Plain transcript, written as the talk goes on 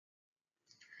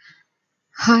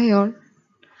Hi all.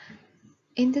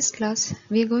 In this class,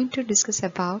 we are going to discuss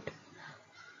about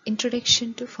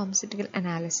Introduction to Pharmaceutical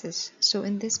Analysis. So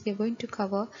in this, we are going to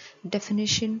cover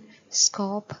definition,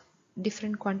 scope,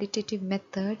 different quantitative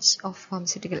methods of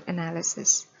pharmaceutical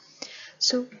analysis.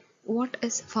 So what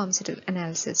is pharmaceutical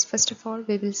analysis? First of all,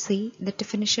 we will see the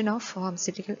definition of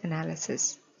pharmaceutical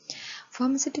analysis.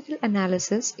 Pharmaceutical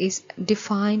analysis is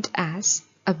defined as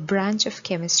a branch of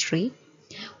chemistry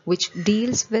which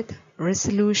deals with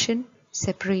resolution,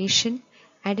 separation,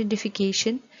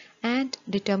 identification, and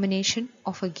determination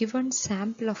of a given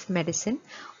sample of medicine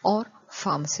or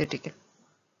pharmaceutical.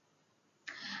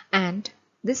 And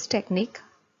this technique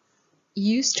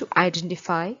used to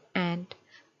identify and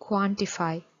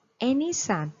quantify any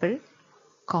sample,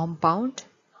 compound,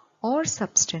 or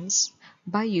substance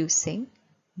by using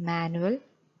manual,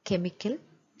 chemical,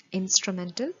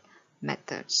 instrumental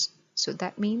methods. So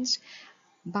that means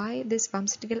by these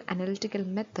pharmaceutical analytical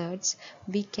methods,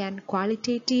 we can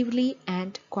qualitatively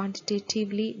and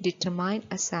quantitatively determine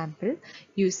a sample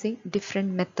using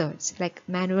different methods like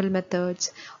manual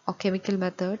methods or chemical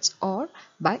methods or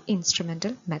by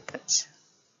instrumental methods.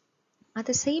 At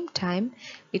the same time,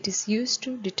 it is used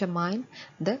to determine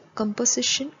the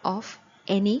composition of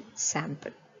any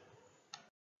sample.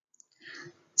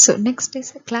 So next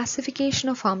is classification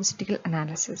of pharmaceutical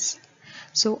analysis.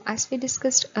 So as we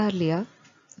discussed earlier,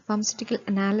 pharmaceutical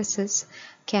analysis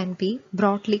can be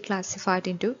broadly classified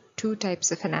into two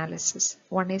types of analysis.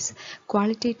 One is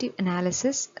qualitative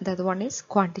analysis, the other one is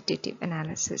quantitative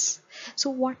analysis. So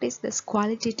what is this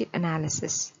qualitative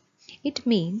analysis? It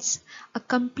means a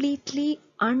completely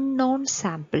unknown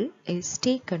sample is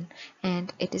taken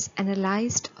and it is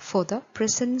analyzed for the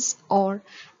presence or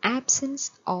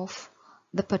absence of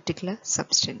the particular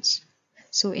substance.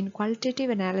 So in qualitative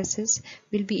analysis,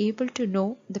 we'll be able to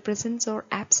know the presence or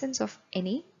absence of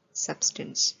any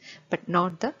substance, but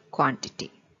not the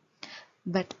quantity.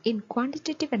 But in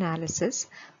quantitative analysis,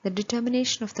 the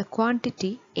determination of the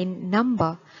quantity in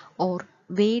number or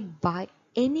weighed by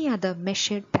any other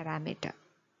measured parameter.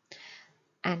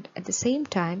 And at the same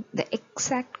time, the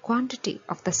exact quantity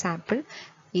of the sample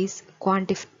is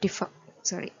quantified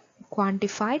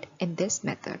in this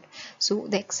method. So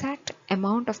the exact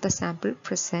amount of the sample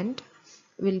present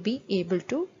will be able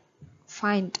to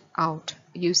find out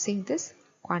using this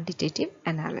quantitative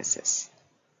analysis.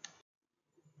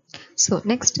 So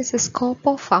next is the scope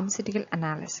of pharmaceutical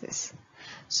analysis.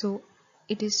 So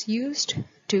it is used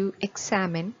to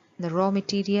examine the raw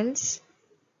materials,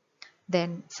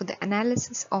 then for the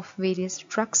analysis of various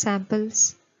drug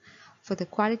samples, for the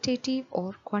qualitative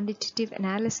or quantitative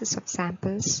analysis of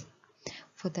samples,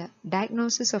 for the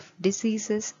diagnosis of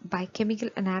diseases by chemical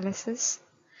analysis,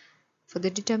 for the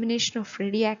determination of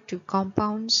radioactive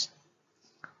compounds,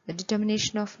 the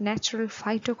determination of natural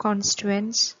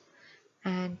phytoconstituents,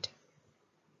 and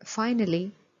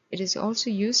finally, it is also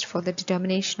used for the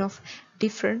determination of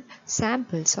different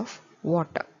samples of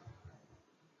water.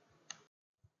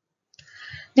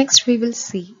 Next, we will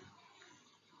see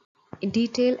in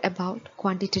detail about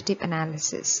quantitative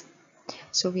analysis.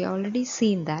 So we already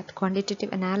seen that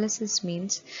quantitative analysis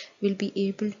means we'll be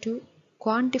able to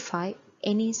quantify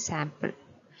any sample.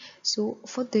 So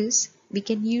for this we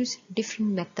can use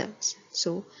different methods.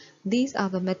 So these are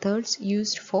the methods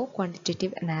used for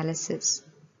quantitative analysis.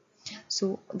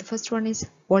 So the first one is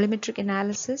volumetric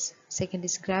analysis, second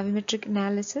is gravimetric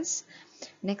analysis,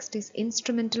 next is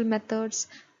instrumental methods,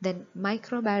 then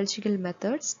microbiological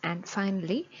methods, and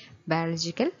finally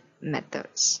biological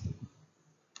methods.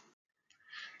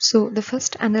 So the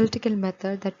first analytical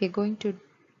method that we are going to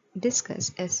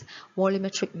discuss is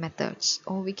volumetric methods,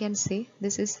 or we can say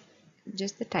this is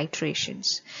just the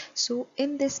titrations. So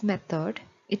in this method,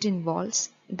 it involves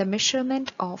the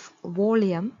measurement of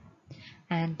volume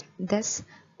and thus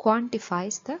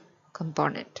quantifies the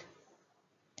component.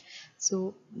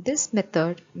 So this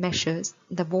method measures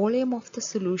the volume of the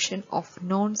solution of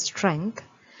known strength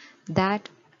that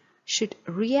should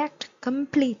react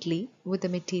completely with the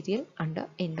material under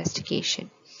investigation.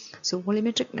 So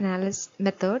volumetric analysis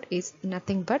method is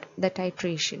nothing but the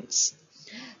titrations.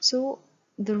 So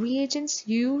the reagents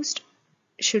used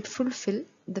should fulfill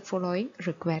the following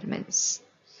requirements.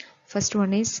 First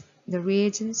one is the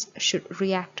reagents should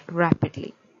react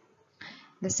rapidly.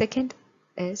 The second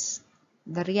is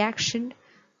the reaction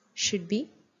should be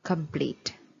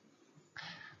complete.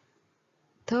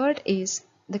 Third is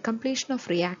the completion of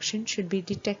reaction should be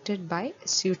detected by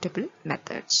suitable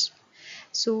methods.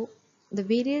 So the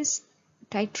various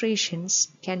titrations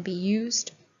can be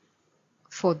used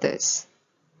for this.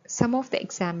 Some of the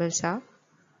examples are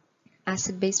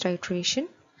acid-base titration,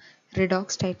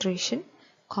 redox titration,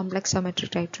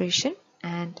 complexometric titration,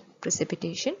 and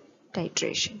precipitation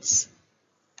titrations.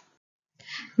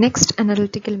 Next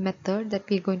analytical method that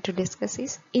we are going to discuss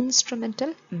is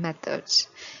instrumental methods.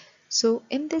 So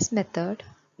in this method,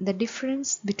 the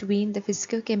difference between the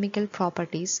physicochemical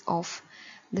properties of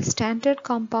the standard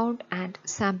compound and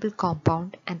sample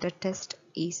compound and a test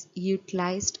is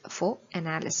utilized for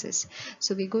analysis.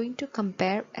 So we're going to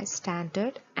compare a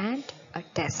standard and a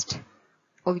test,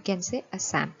 or we can say a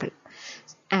sample,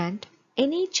 and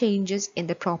any changes in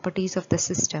the properties of the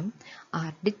system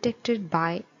are detected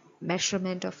by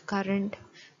measurement of current,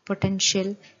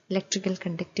 potential, electrical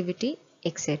conductivity,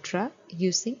 etc.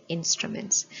 using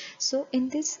instruments. So in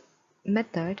this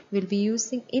method, we'll be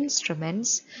using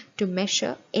instruments to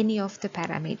measure any of the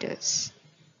parameters.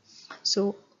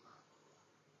 So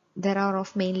there are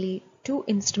of mainly two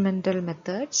instrumental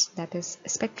methods, that is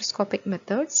spectroscopic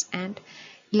methods and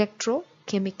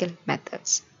electrochemical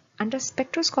methods. Under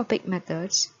spectroscopic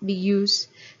methods, we use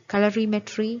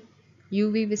colorimetry,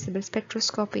 UV visible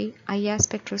spectroscopy, IR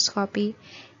spectroscopy,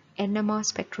 NMR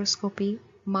spectroscopy,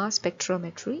 mass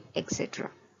spectrometry,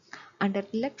 etc. Under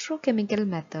electrochemical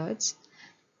methods,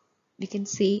 we can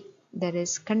see there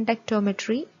is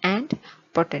conductometry and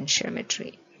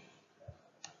potentiometry.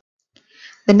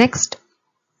 The next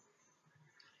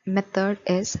method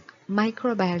is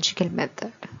microbiological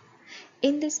method.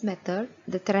 In this method,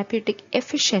 the therapeutic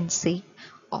efficiency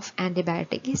of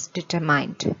antibiotic is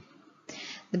determined.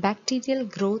 The bacterial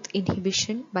growth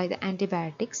inhibition by the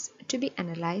antibiotics to be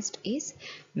analyzed is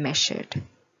measured.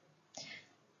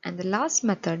 And the last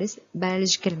method is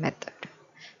biological method.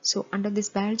 So under this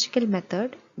biological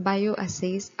method,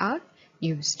 bioassays are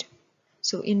used.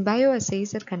 So in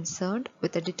bioassays are concerned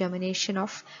with the determination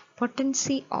of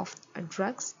potency of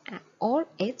drugs or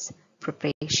its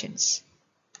preparations.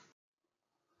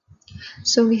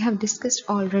 So we have discussed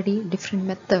already different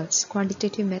methods,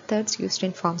 quantitative methods used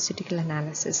in pharmaceutical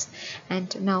analysis,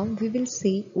 and now we will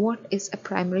see what is a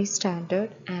primary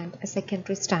standard and a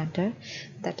secondary standard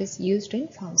that is used in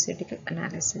pharmaceutical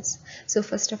analysis. So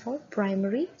first of all,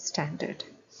 primary standard.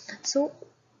 So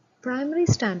primary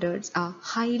standards are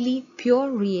highly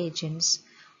pure reagents,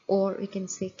 or we can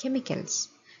say chemicals,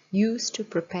 used to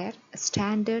prepare a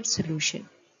standard solution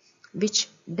which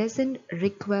doesn't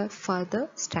require further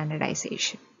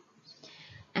standardization.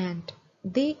 And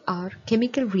they are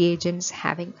chemical reagents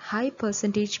having high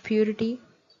percentage purity,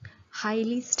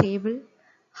 highly stable,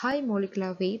 high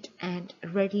molecular weight, and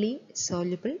readily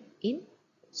soluble in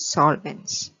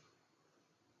solvents.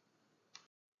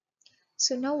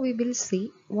 So now we will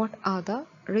see what are the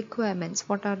requirements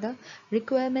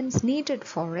needed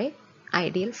for an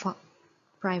ideal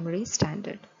primary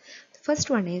standard. The first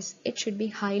one is it should be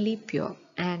highly pure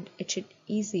and it should be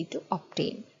easy to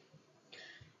obtain.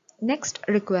 Next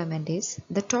requirement is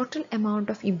the total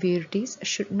amount of impurities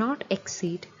should not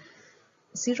exceed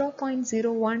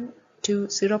 0.01 to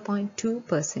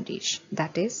 0.2%.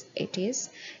 That is, it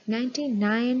is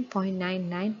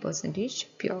 99.99%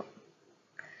 pure.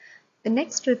 The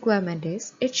next requirement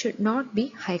is it should not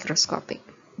be hygroscopic.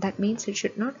 That means it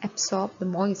should not absorb the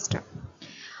moisture,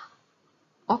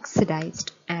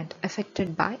 oxidized and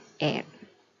affected by air.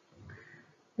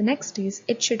 The next is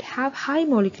it should have high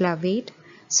molecular weight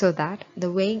so that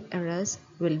the weighing errors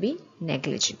will be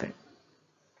negligible.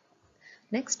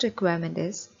 Next requirement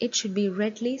is it should be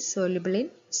readily soluble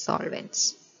in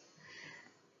solvents.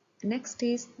 Next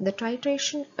is the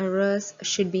titration errors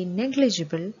should be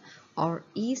negligible or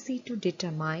easy to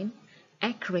determine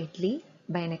accurately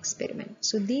by an experiment.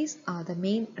 So these are the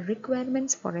main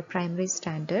requirements for a primary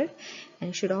standard, and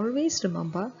you should always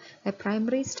remember a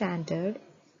primary standard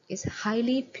is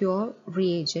highly pure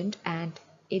reagent and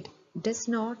it does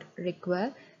not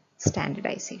require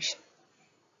standardization.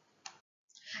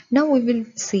 Now we will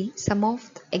see some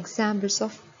of the examples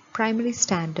of primary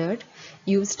standard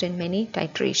used in many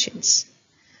titrations.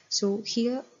 So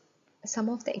here some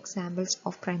of the examples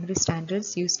of primary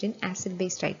standards used in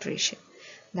acid-base titration,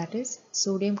 that is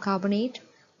sodium carbonate,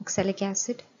 oxalic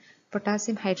acid,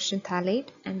 potassium hydrogen phthalate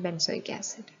and benzoic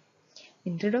acid.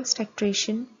 In redox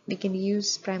titration, we can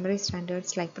use primary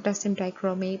standards like potassium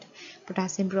dichromate,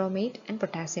 potassium bromate and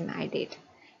potassium iodate.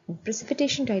 In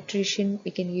precipitation titration,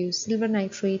 we can use silver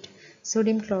nitrate,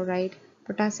 sodium chloride,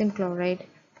 potassium bromide,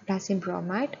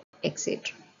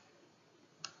 etc.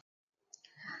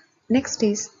 Next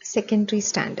is secondary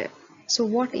standard. So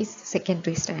what is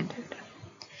secondary standard?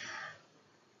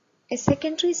 A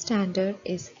secondary standard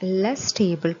is a less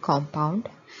stable compound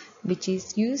which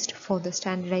is used for the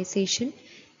standardization,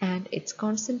 and its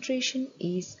concentration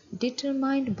is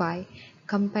determined by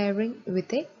comparing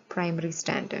with a primary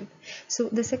standard. So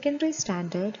the secondary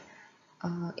standard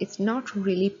it's not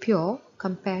really pure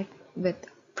compared with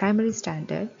primary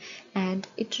standard, and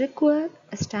it requires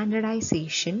a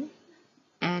standardization,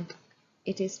 and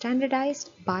it is standardized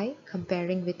by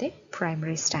comparing with a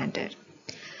primary standard.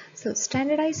 So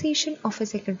standardization of a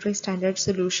secondary standard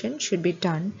solution should be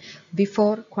done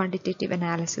before quantitative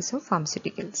analysis of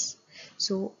pharmaceuticals.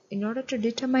 So in order to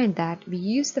determine that, we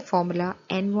use the formula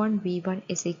N1V1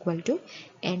 is equal to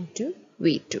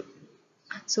N2V2.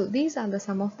 So these are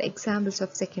some of the examples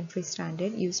of secondary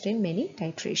standard used in many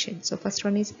titrations. So first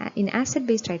one is in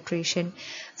acid-base titration,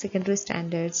 secondary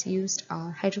standards used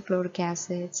are hydrochloric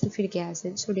acid, sulfuric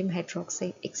acid, sodium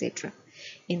hydroxide, etc.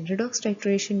 In redox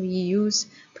titration, we use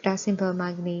potassium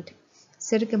permanganate,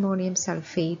 steric ammonium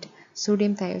sulfate,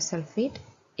 sodium thiosulfate,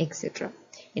 etc.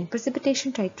 In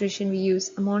precipitation titration, we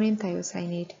use ammonium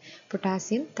thiocyanate,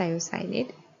 potassium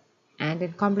thiocyanate, and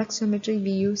in complex geometry,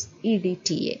 we use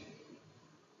EDTA.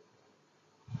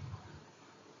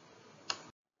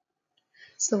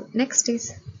 So next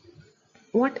is,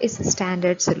 what is a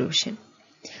standard solution?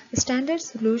 The standard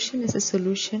solution is a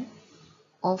solution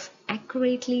of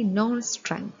accurately known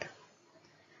strength.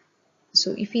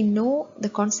 So if we know the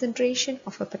concentration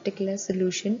of a particular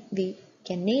solution, we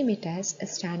can name it as a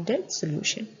standard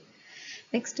solution.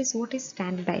 Next is, what is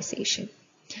standardization?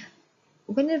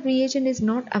 When a reagent is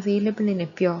not available in a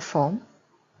pure form,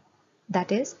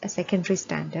 that is a secondary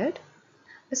standard,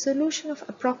 a solution of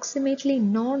approximately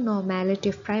non-normality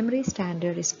of primary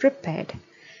standard is prepared,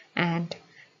 and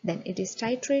then it is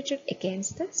titrated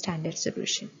against the standard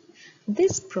solution.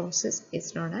 This process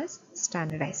is known as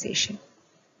standardization.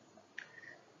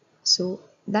 So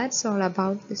that's all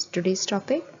about today's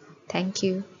topic. Thank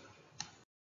you.